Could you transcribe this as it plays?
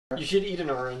You should eat an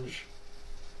orange.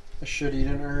 I should eat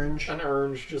an orange. An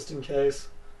orange, just in case.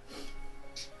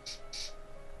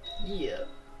 Yeah.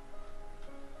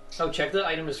 Oh, check the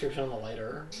item description on the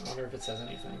lighter. I wonder if it says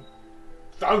anything.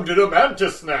 Found in a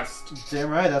mantis nest! Damn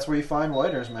right, that's where you find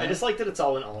lighters, man. I just like that it's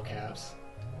all in all caps.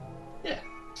 Yeah.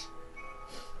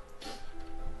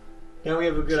 Now we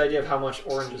have a good idea of how much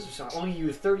oranges are. Only you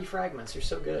have 30 fragments. You're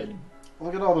so good.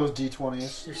 Look at all those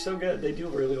D20s. You're so good. They do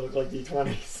really look like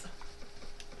D20s.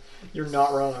 You're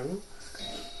not wrong.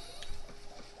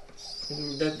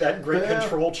 That great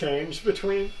control change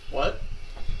between... What?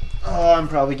 Oh, I'm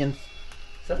probably getting...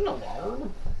 Is that an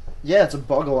alarm? Yeah, it's a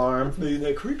bug alarm.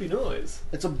 That creepy noise.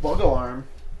 It's a bug alarm.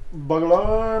 Bug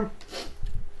alarm!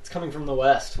 It's coming from the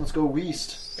west. Let's go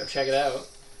west. Go check it out.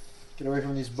 Get away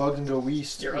from these bugs and go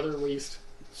west. Your other west.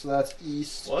 So that's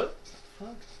east. What?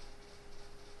 Fuck.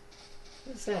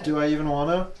 What is that? Do I even want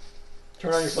to?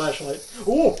 Turn on your flashlight.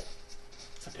 Ooh!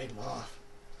 It's a big moth.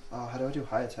 Oh, how do I do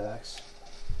high attacks?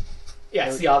 Yeah,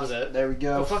 it's the opposite. There we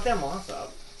go. Go fuck that moth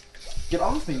up. Get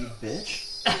off me, you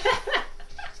bitch.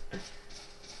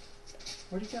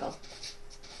 Where'd he go?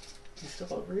 He's still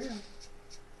over here.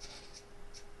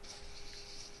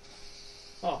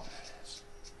 Oh.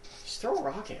 Just throw a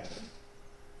rock at him.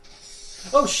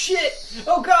 Oh shit!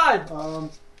 Oh god!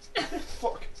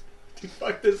 Fuck. Dude,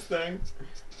 fuck this thing.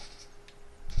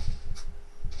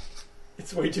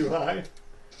 It's way too high.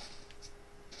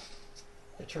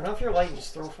 Yeah, turn off your light and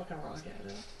just throw a fucking rock at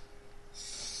it.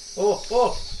 Oh,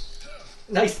 oh!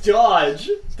 Nice dodge!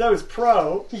 That was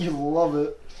pro! You love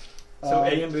it. So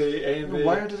A and B, A and B.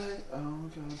 Where did I... Oh,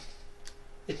 god.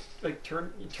 It, like,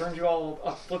 turned you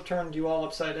all... flip turned you all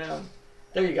upside down.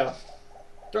 There you go.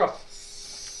 Throw.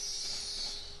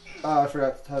 Oh, I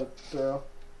forgot how to throw.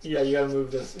 Yeah, you gotta move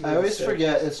this. I always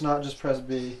forget it's not just press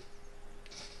B.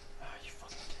 Oh, you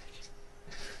fucking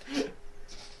dick.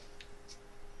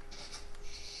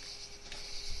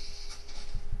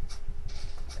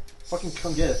 Fucking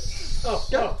come get it. Oh,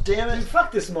 God damn it. Dude,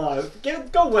 fuck this mob.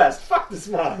 Go west. Fuck this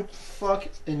mob. Fuck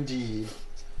indeed.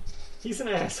 He's an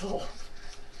asshole.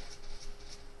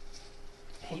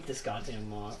 I hate this goddamn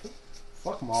mob.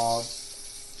 Fuck mob.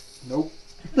 Nope.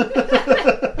 This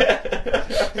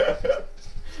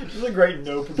is a great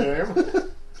nope game.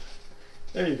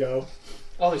 There you go.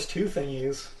 Oh, there's two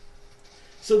thingies.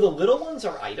 So the little ones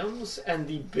are items, and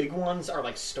the big ones are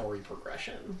like story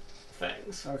progression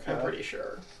things. Okay. I'm pretty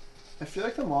sure. I feel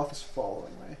like the moth is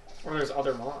following me. Or there's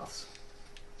other moths.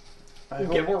 I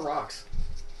Get more rocks.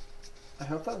 I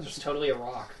hope that's It's totally a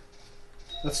rock.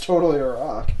 That's totally a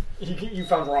rock. You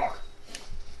found rock.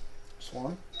 Just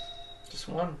one? Just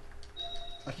one.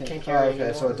 I can't Can't carry carry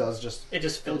okay, so anymore. it does just... It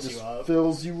just fills you up.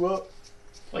 fills you up.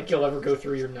 Like you'll ever go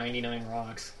through your 99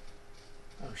 rocks.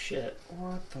 Oh shit.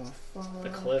 What the fuck? The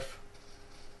cliff.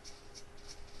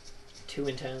 Too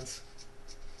intense.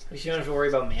 At least you don't have to worry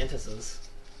about mantises.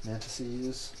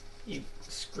 Mantises. You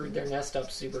screwed their nest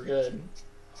up super good.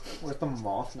 Where's the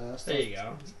moth nest? There you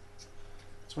go.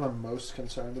 That's what I'm most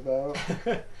concerned about.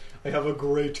 I have a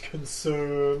great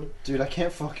concern. Dude, I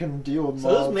can't fucking deal with So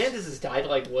mobs. those mantises died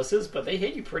like wusses, but they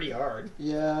hit you pretty hard.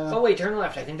 Yeah. Oh wait, turn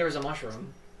left. I think there was a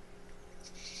mushroom.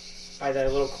 By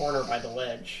that little corner by the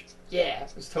ledge. Yeah,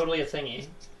 it was totally a thingy.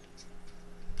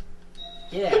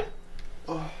 Yeah.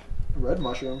 Oh, red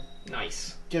mushroom.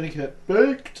 Nice. Gonna get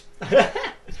baked. I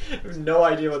have no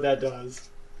idea what that does.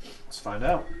 Let's find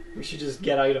out. We should just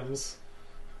get items.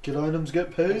 Get items, get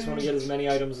I paid. just want to get as many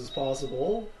items as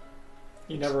possible.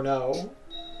 You never know.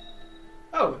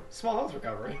 Oh, small health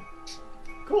recovery.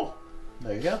 Cool.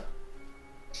 There you go.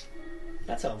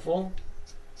 That's helpful.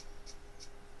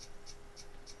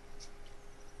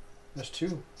 There's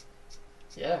two.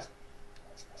 Yeah.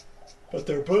 But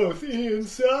they're both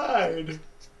inside.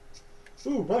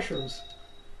 Ooh, mushrooms.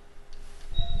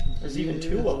 There's even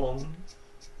two of them.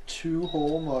 2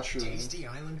 whole mushrooms. Tasty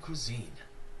island cuisine.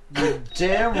 You're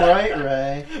damn right,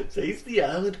 Ray. Tasty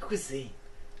island cuisine.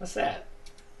 What's that?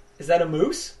 Is that a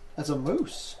moose? That's a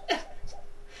moose.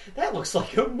 That looks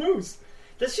like a moose.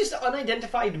 That's just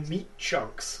unidentified meat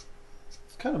chunks.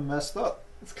 It's kind of messed up.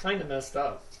 It's kind of messed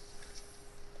up.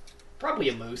 Probably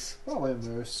a moose. Probably a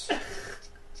moose.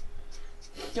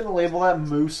 Gonna label that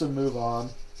moose and move on.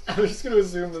 I'm just going to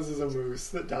assume this is a moose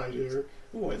that died here.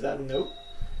 Ooh, is that a note?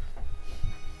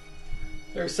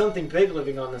 There's something big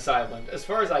living on this island. As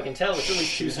far as I can tell, it's at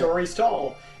least 2 stories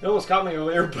tall. It almost caught me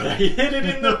earlier, but I hit it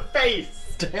in the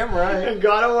face. Damn right. And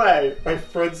got away. My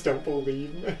friends don't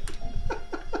believe me.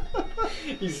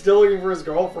 He's still looking for his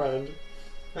girlfriend.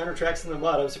 Found her tracks in the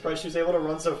mud. I'm surprised she was able to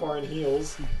run so far in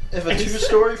heels. If a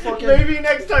two-story fucking... Maybe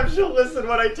next time she'll listen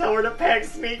when I tell her to pack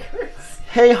sneakers.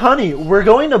 Hey, honey, we're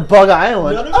going to Bug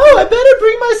Island. None of I better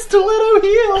bring my stiletto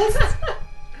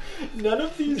heels. None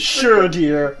of these... Sure,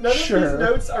 dear. None sure. of these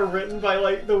notes are written by,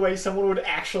 like, the way someone would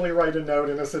actually write a note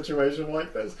in a situation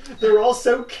like this. They're all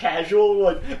so casual,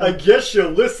 like, I guess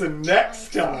you'll listen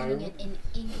next time. It in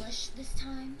English this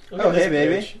time? Look Oh, at this hey,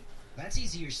 baby. bitch. That's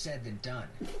easier said than done.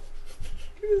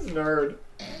 Look at this nerd.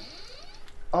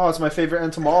 Oh, it's my favorite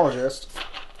entomologist.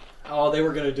 Oh, they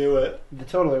were gonna do it. They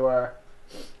totally were.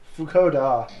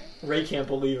 Fukuda. Ray can't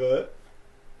believe it.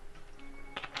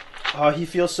 Oh, he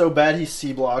feels so bad he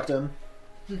C-blocked him.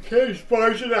 You can't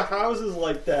sparge into houses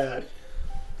like that.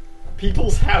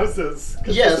 People's houses.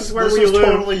 'Cause Yes, this is where this we was live.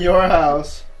 totally your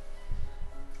house.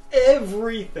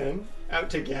 Everything out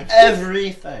to get.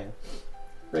 Everything.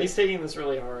 Ray's taking this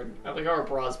really hard. I like how her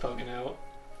bra's poking out.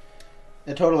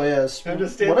 It totally is. I'm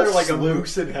just standing What there like a sleut.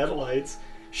 moose in headlights.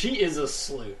 She is a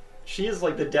sleut. She is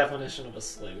like the definition of a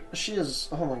sleut. She is...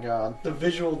 Oh my god. The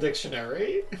visual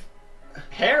dictionary.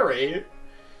 Harry.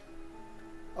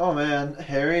 Oh man,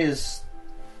 Harry is...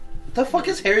 What the fuck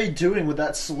is Harry doing with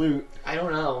that salute? I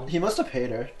don't know. He must have paid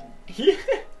her.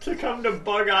 To come to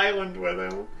Bug Island with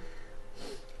him.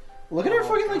 Look at her Oh,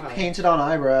 fucking God. like painted on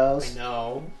I eyebrows.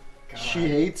 know. God. She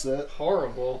hates it.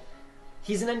 Horrible.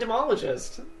 He's an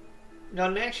entomologist.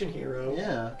 Not an action hero.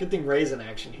 Yeah. Good thing Ray's an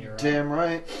action hero. Damn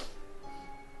right.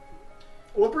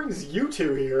 What brings you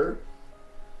two here?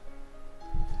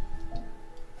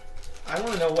 I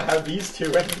want to know how these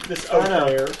two and this I know.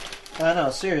 pair. I know,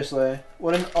 seriously.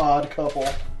 What an odd couple.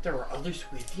 There were others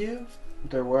with you?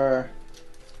 There were.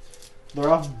 They're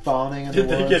off bonding in Did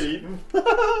the they woods. get eaten?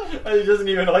 It doesn't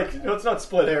even like... No, it's not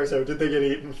split hair, so did they get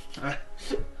eaten?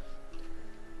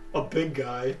 A big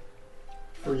guy.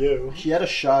 For you. He had a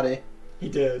shotty. He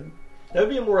did. That would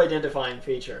be a more identifying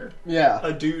feature. Yeah.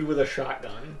 A dude with a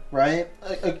shotgun. Right?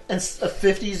 A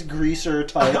 50s greaser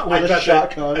type I with a bet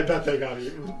shotgun. I bet they got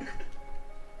eaten.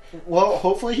 Well,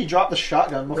 hopefully he dropped the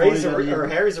shotgun before Ray's he got eaten. or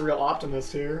Harry's a real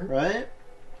optimist here. Right?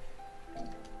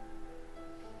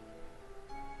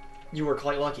 You were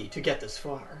quite lucky to get this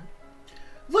far.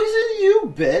 Look at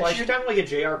you, bitch! Well, you're kind of like a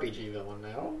JRPG villain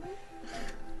now.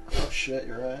 Oh shit,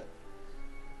 you're right.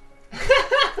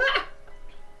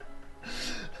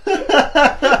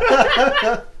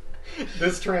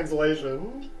 This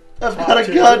translation. I've Top got a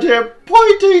tier. goddamn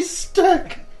pointy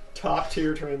stick! Top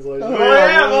tier translation. Oh, Oh, yeah,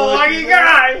 yeah, the well, lucky yeah.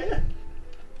 guy!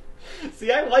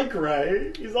 See, I like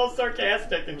Ray. He's all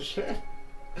sarcastic and shit.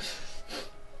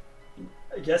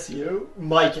 I guess you.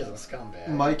 Mike is a scumbag.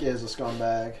 Mike is a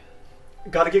scumbag.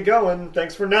 Gotta get going.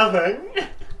 Thanks for nothing.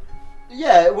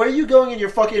 Yeah, where are you going in your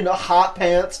fucking hot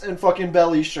pants and fucking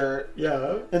belly shirt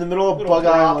Yeah. in the middle of Little Bug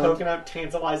bra Island? poking out,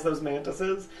 tantalize those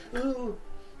mantises. Ooh.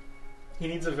 He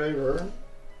needs a favor.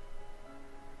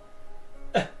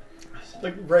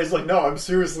 Like, Ray's like, no, I'm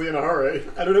seriously in a hurry.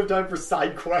 I don't have time for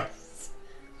side quests.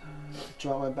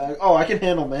 Drop my bag. Oh, I can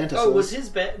handle mantises. Oh, was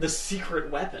his the secret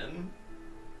weapon?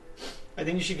 I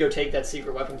think you should go take that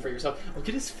secret weapon for yourself. Look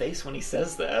at his face when he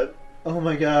says that. Oh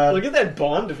my god. Look at that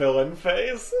Bond villain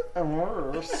face.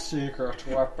 A secret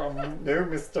weapon. No,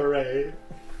 Mr. Ray.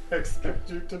 I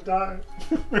expect you to die.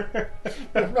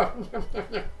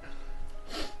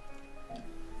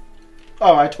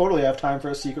 Oh, I totally have time for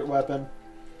a secret weapon.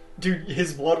 Dude,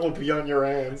 his blood will be on your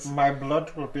hands. My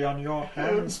blood will be on your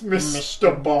Hands,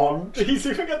 Mr. Bond. He's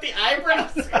even got the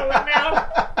eyebrows going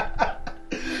now.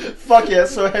 Fuck yeah,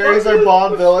 so Harry's our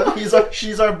Bond villain.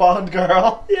 She's our Bond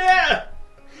girl. Yeah!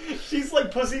 She's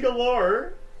like Pussy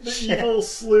Galore, the Shit. evil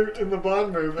sleut in the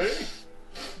Bond movie.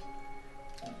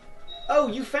 Oh,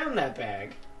 you found that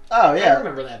bag. Oh I yeah.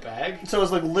 remember that bag. So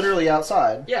it's like literally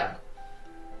outside. Yeah.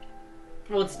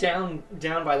 Well, it's down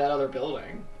by that other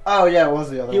building. Oh yeah, it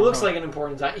was the other He one. looks huh? like an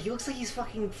important guy. He looks like he's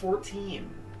fucking 14.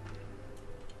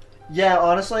 Yeah,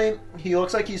 honestly, he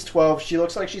looks like he's 12. She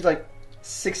looks like she's like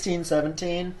 16,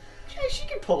 17. Yeah, she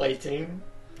could pull 18.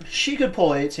 She could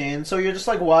pull 18. So you're just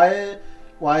like, why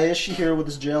is she here with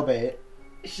this jailbait?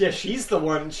 Yeah, she's the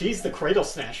one. She's the cradle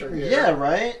snatcher here. Yeah,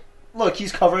 right? Look,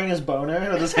 he's covering his boner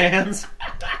with his hands.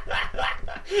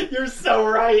 You're so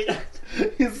right.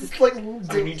 He's just like...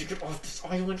 I need to get off this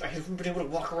island. I haven't been able to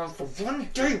walk around for one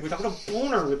day without a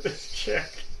boner with this chick.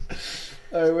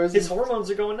 Alright, where's His this? hormones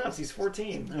are going nuts. He's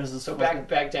 14. There's this So fucking-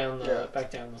 back down the Yeah.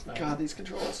 thing. God, these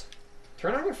controls.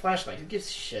 Turn on your flashlight. Who gives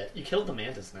a shit? You killed the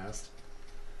mantis nest.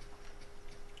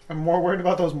 I'm more worried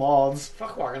about those moths.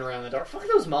 Fuck walking around in the dark. Fuck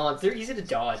those mods. They're easy to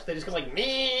dodge. They just go like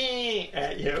me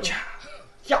at you.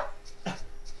 Yeah.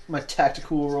 My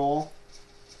tactical roll.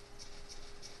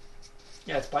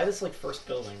 Yeah, it's by this like first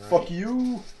building, right? Fuck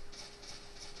you.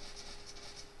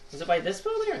 Is it by this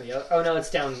building or the other? Oh no,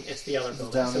 it's down. It's the other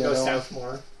building. down So the go other one. south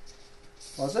more.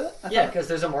 Was it? I Yeah, thought- because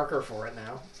there's a marker for it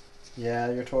now.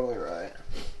 Yeah, you're totally right.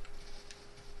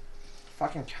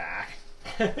 Fucking cack.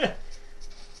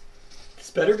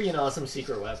 This better be an awesome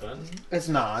secret weapon. It's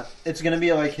not. It's gonna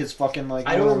be like his fucking like.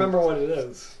 I don't remember what it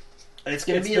is. It's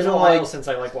gonna It's be been his a while like since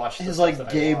I like watched the his stuff like that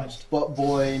I gay watched. butt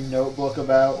boy notebook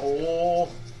about. Oh,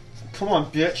 Come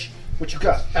on, bitch. What you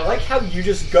got? I like how you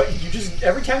just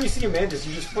every time you see a mantis,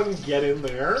 you just fucking get in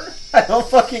there. I don't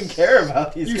fucking care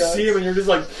about these You guys. see him and you're just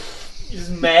like, you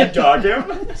just mad dog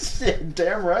him. Yeah,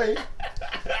 damn right.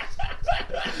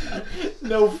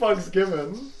 No fucks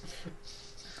given.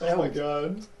 Oh my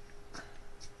god.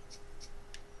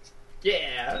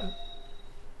 Yeah.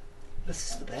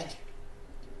 This is the bag.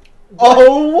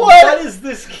 Oh, what? What is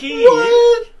this key?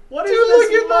 What? What is Dude, this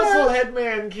look at that. musclehead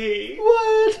man key?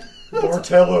 What?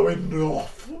 Martello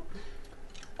enough.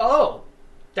 Oh,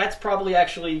 that's probably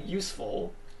actually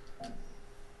useful.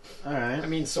 Alright. I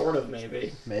mean, sort of,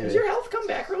 maybe. Maybe. Does your health come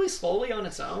back really slowly on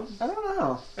its own? I don't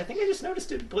know. I think I just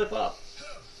noticed it blip up.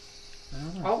 I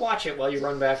don't know. I'll watch it while you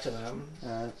run back to them.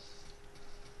 Alright.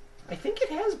 I think it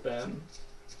has been.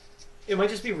 It might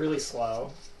just be really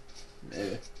slow.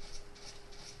 Maybe.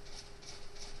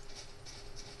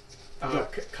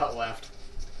 Cut left.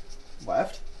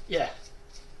 Left? Yeah.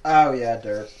 Oh, yeah,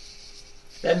 dirt.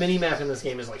 That mini-map in this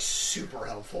game is, like, super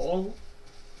helpful.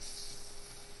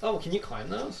 Oh, can you climb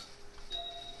those?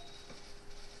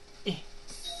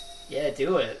 Yeah,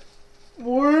 do it.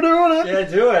 We're doing it! Yeah,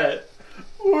 do it.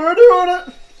 We're doing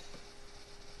it!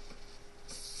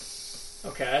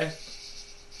 Okay.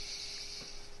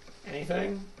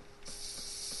 Anything?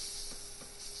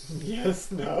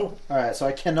 Yes, no. Alright, so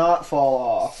I cannot fall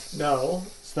off. No.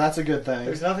 So that's a good thing.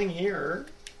 There's nothing here.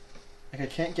 Like, I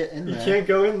can't get in You there. can't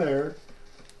go in there.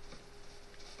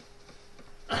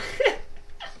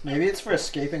 Maybe it's for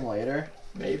escaping later.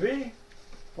 Maybe?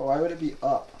 But why would it be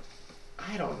up?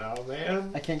 I don't know,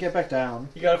 man. I can't get back down.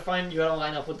 You gotta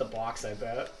line up with the box, I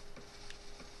bet.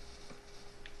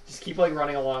 Just keep, like,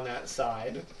 running along that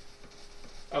side.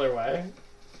 Other way.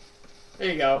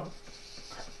 There you go.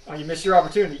 Oh, you missed your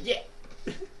opportunity. Yeah!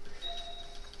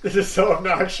 This is so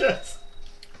obnoxious.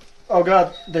 Oh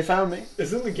god, they found me.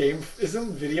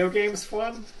 Isn't video games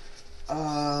fun?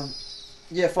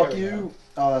 Yeah, fuck There we you. go.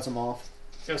 Oh, that's a moth.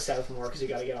 Go south more, because you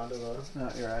gotta get onto the No,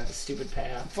 you're right. stupid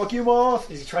path. Fuck you, moth!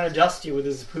 Is he trying to dust you with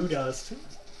his poo dust?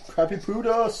 Crappy poo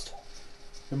dust.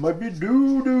 It might be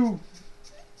doo-doo.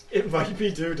 It might be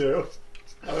doo-doo.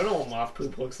 I don't know what moth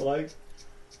poop looks like.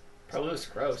 Probably looks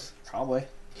gross. Probably.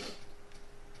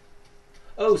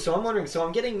 Oh, so I'm wondering,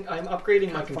 I'm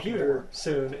upgrading my computer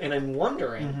soon, and I'm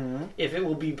wondering if it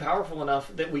will be powerful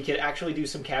enough that we could actually do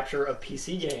some capture of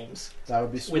PC games That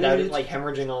would be sweet. without it, like,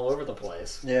 hemorrhaging all over the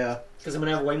place. Yeah. Because I'm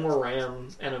going to have way more RAM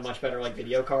and a much better, like,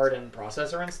 video card and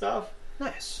processor and stuff.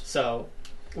 Nice. So,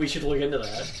 we should look into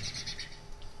that.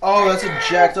 Oh, that's a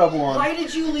jacked up one. Why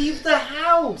did you leave the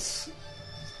house?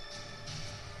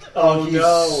 Oh, Oh, he's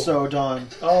no. so done.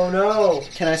 Oh, no.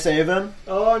 Can I save him?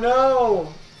 Oh,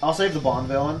 no. I'll save the Bond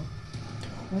villain.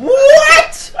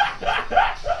 What?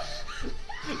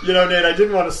 You know, Nate, I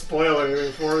didn't want to spoil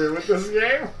anything for you with this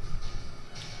game.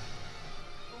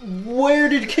 Where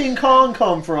did King Kong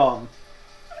come from?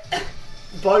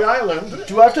 Bug Island.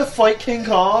 Do I have to fight King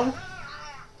Kong?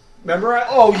 Remember?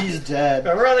 Oh, he's dead.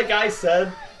 Remember how the guy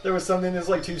said there was something that's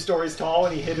like 2 stories tall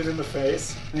and he hit it in the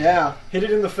face? Yeah. Hit it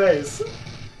in the face.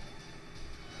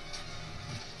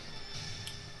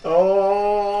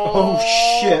 Oh.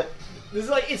 Oh, shit. This is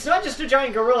like, it's not just a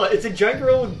giant gorilla, it's a giant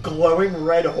gorilla with glowing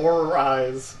red horror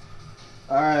eyes.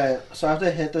 Alright, so I have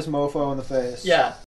to hit this mofo in the face. Yeah.